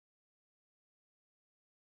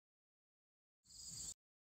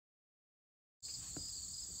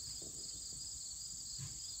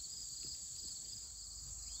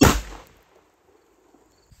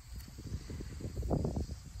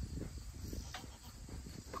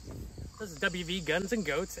This is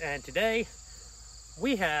WVGunsNGoats, and today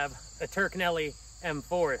we have a Turknelli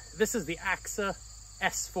M4. This is the Aksa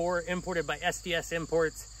S4, imported by SDS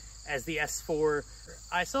Imports as the S4.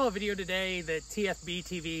 I saw a video today that TFB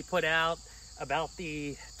TV put out about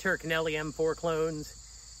the Turknelli M4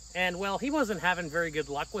 clones, and well, he wasn't having very good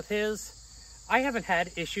luck with his. I haven't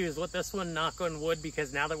had issues with this one, knock on wood,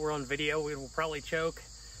 because now that we're on video, we will probably choke.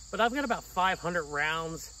 But I've got about 500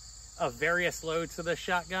 rounds of various loads to this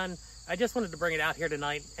shotgun. I just wanted to bring it out here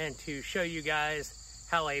tonight and to show you guys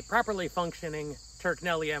how a properly functioning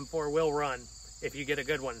Turknelli M4 will run if you get a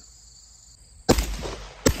good one.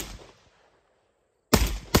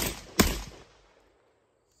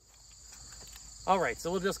 Alright,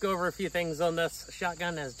 so we'll just go over a few things on this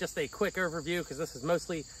shotgun as just a quick overview, because this is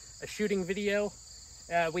mostly a shooting video.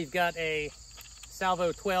 We've got a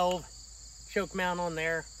Salvo 12 choke mount on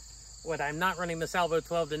there. What I'm not running the Salvo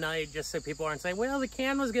 12 tonight, just so people aren't saying, well, the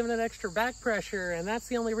can was giving it extra back pressure and that's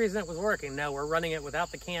the only reason it was working. No, we're running it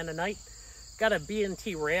without the can tonight. Got a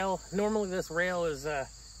B&T rail. Normally this rail is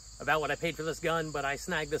about what I paid for this gun, but I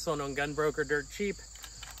snagged this one on Gunbroker dirt cheap.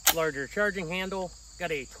 Larger charging handle. Got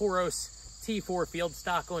a Toros T4 field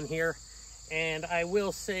stock on here. And I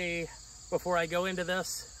will say, before I go into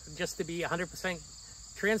this, just to be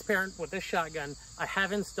 100% transparent with this shotgun, I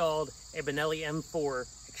have installed a Benelli M4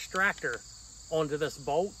 extractor onto this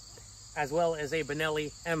bolt, as well as a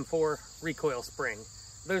Benelli M4 recoil spring.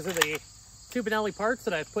 Those are the two Benelli parts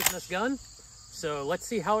that I've put in this gun. So let's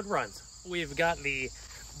see how it runs. We've got the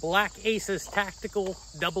Black Aces Tactical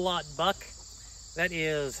double-aught buck. That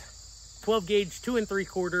is 12 gauge, 2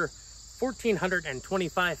 3/4,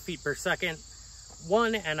 1425 feet per second,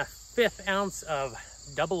 1 1/5 ounce of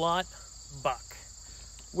double-aught buck.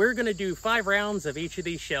 We're gonna do 5 rounds of each of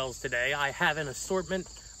these shells today. I have an assortment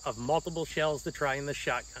of multiple shells to try in the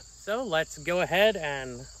shotgun. So let's go ahead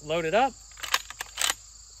and load it up.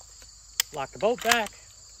 Lock the bolt back.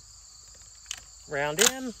 Round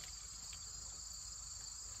in.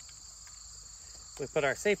 We put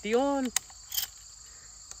our safety on.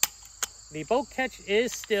 The bolt catch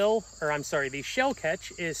is still, the shell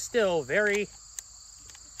catch is still very,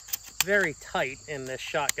 very tight in this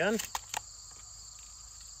shotgun.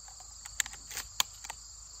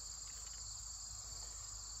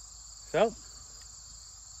 So,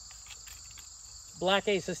 Black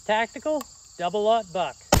Aces Tactical, double-aught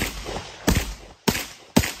buck.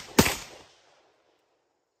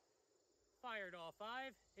 Fired all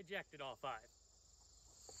 5, ejected all 5.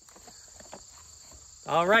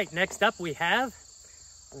 All right, next up we have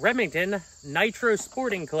Remington Nitro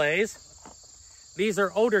Sporting Clays. These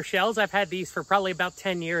are older shells. I've had these for probably about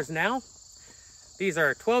 10 years now. These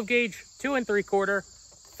are 12 gauge, 2 3/4,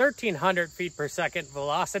 1300 feet per second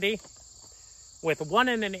velocity, with 1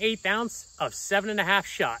 1/8 ounce of 7.5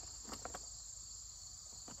 shot.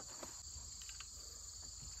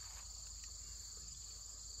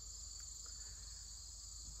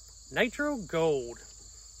 Nitro Gold.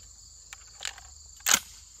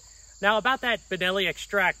 Now about that Benelli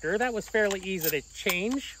extractor, that was fairly easy to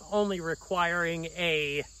change, only requiring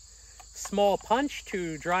a small punch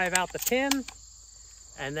to drive out the pin,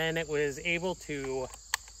 and then it was able to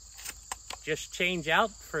just change out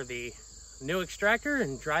for the new extractor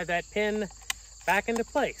and drive that pin back into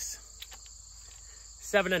place.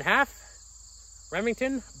 7.5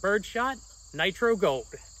 Remington Birdshot Nitro Gold.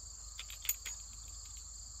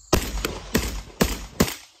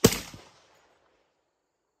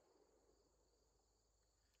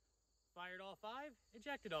 Fired all 5,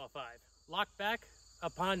 ejected all 5. Locked back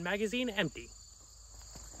upon magazine empty.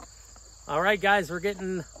 All right, guys, we're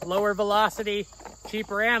getting lower velocity,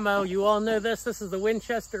 cheaper ammo. You all know this. This is the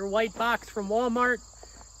Winchester white box from Walmart.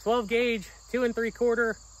 12 gauge, 2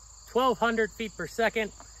 3/4, 1200 feet per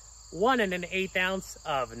second, 1 1/8 ounce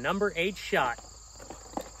of number 8 shot.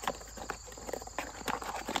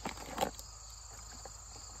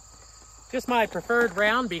 Just my preferred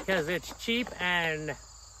round because it's cheap and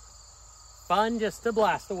fun just to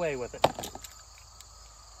blast away with it.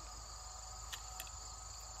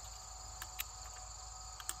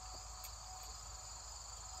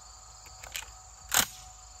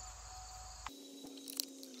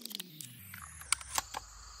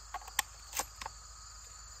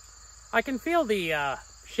 I can feel the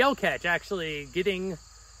shell catch actually getting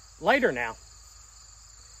lighter now.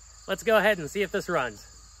 Let's go ahead and see if this runs.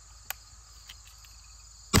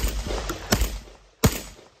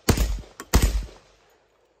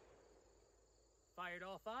 Fired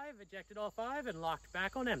all 5, ejected all 5, and locked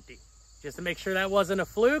back on empty. Just to make sure that wasn't a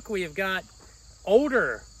fluke, we have got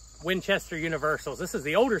older Winchester Universals. This is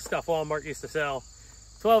the older stuff Walmart used to sell.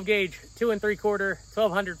 12 gauge, 2 3/4,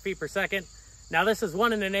 1200 feet per second. Now this is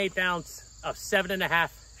 1 1/8 ounce of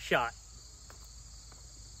 7.5 shot.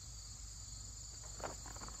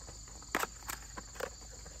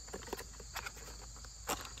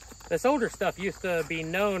 This older stuff used to be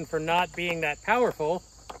known for not being that powerful,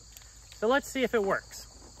 so let's see if it works.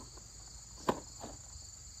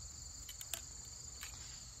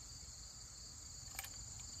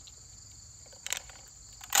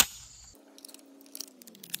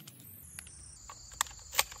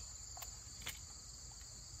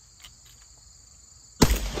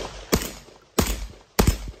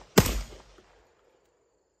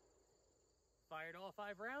 Fired all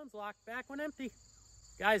 5 rounds, locked back when empty.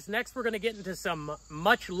 Guys, next we're going to get into some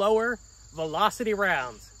much lower velocity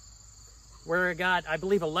rounds. We're got, I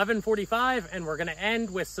believe, 1145, and we're going to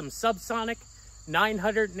end with some Subsonic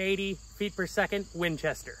 980 feet per second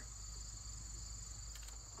Winchester.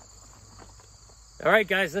 All right,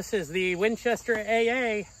 guys, this is the Winchester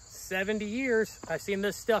AA, 70 years. I've seen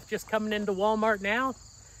this stuff just coming into Walmart now.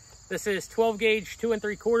 This is 12 gauge, 2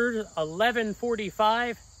 3/4,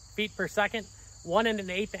 1145 feet per second. 1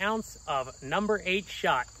 1/8 ounce of number 8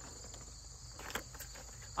 shot.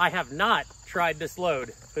 I have not tried this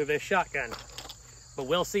load through this shotgun, but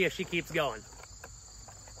we'll see if she keeps going.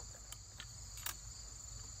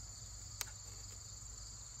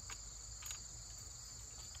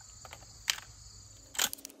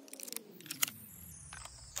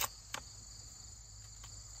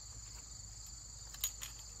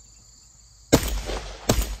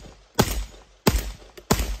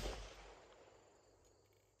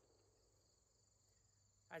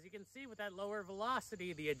 As you can see, with that lower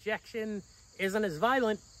velocity, the ejection isn't as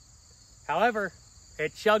violent. However,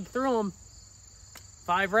 it chugged through them.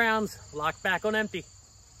 5 rounds, locked back on empty.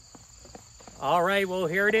 All right, well,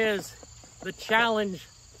 here it is. The challenge.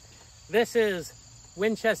 This is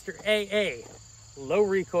Winchester AA. Low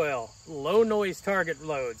recoil, low noise target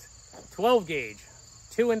loads. 12 gauge,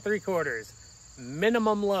 2 3/4.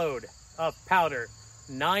 Minimum load of powder.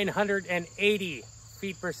 980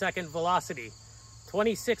 feet per second velocity.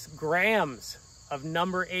 26 grams of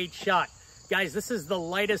number 8 shot. Guys, this is the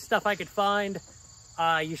lightest stuff I could find.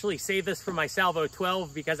 I usually save this for my Salvo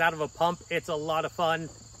 12 because out of a pump, it's a lot of fun.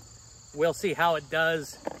 We'll see how it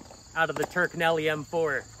does out of the Turknelli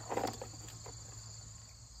M4.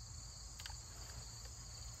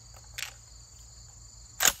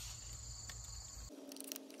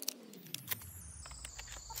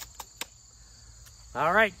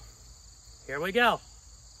 All right, here we go.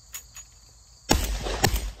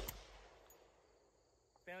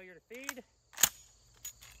 Failure to feed.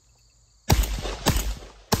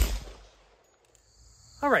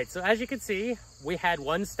 All right, so as you can see, we had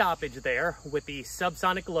 1 stoppage there with the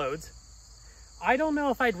subsonic loads. I don't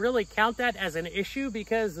know if I'd really count that as an issue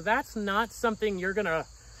because that's not something you're gonna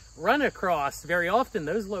run across very often.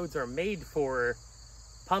 Those loads are made for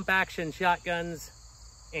pump action shotguns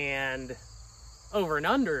and over and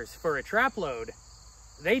unders for a trap load.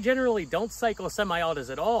 They generally don't cycle semi-autos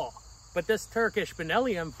at all. But this Turkish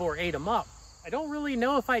Benelli M4 ate them up. I don't really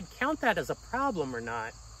know if I'd count that as a problem or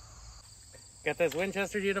not. Got those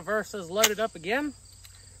Winchester Universals loaded up again.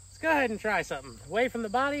 Let's go ahead and try something. Away from the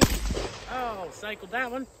body. Oh, cycled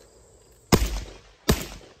that one.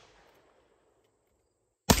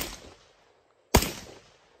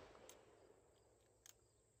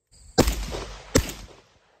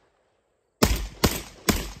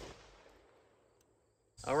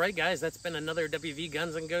 All right, guys, that's been another WV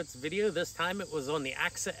Guns and Goats video. This time it was on the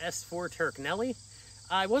Aksa S4 Turknelli.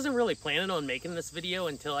 I wasn't really planning on making this video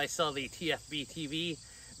until I saw the TFB TV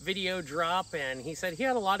video drop, and he said he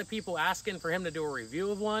had a lot of people asking for him to do a review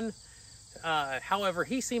of one. However,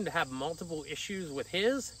 he seemed to have multiple issues with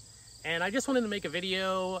his, and I just wanted to make a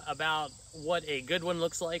video about what a good one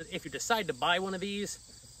looks like. If you decide to buy one of these,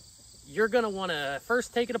 you're going to want to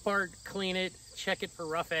first take it apart, clean it, check it for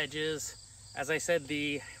rough edges. As I said,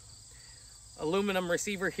 the aluminum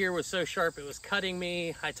receiver here was so sharp it was cutting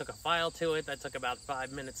me. I took a file to it. That took about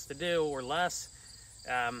 5 minutes to do or less.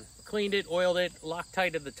 Cleaned it, oiled it,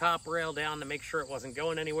 Loctited the top rail down to make sure it wasn't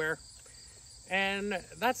going anywhere. And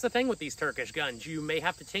that's the thing with these Turkish guns. You may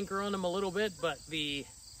have to tinker on them a little bit, but the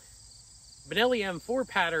Benelli M4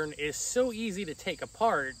 pattern is so easy to take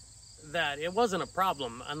apart that it wasn't a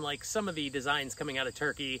problem, unlike some of the designs coming out of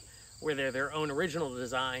Turkey where they're their own original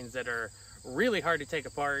designs that are really hard to take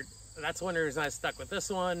apart. That's one reason I stuck with this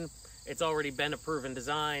one. It's already been a proven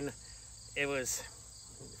design. It was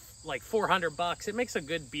like 400 bucks. It makes a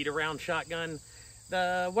good beat around shotgun.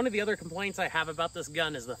 One of the other complaints I have about this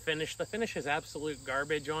gun is the finish. The finish is absolute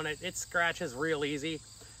garbage on it. It scratches real easy.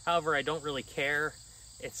 However, I don't really care.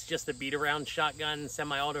 It's just a beat around shotgun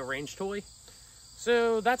semi-auto range toy.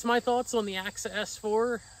 So that's my thoughts on the Aksa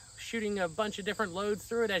S4, shooting a bunch of different loads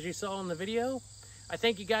through it as you saw in the video. I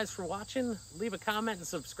thank you guys for watching. Leave a comment and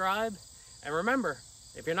subscribe. And remember,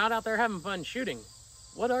 if you're not out there having fun shooting,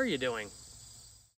 what are you doing?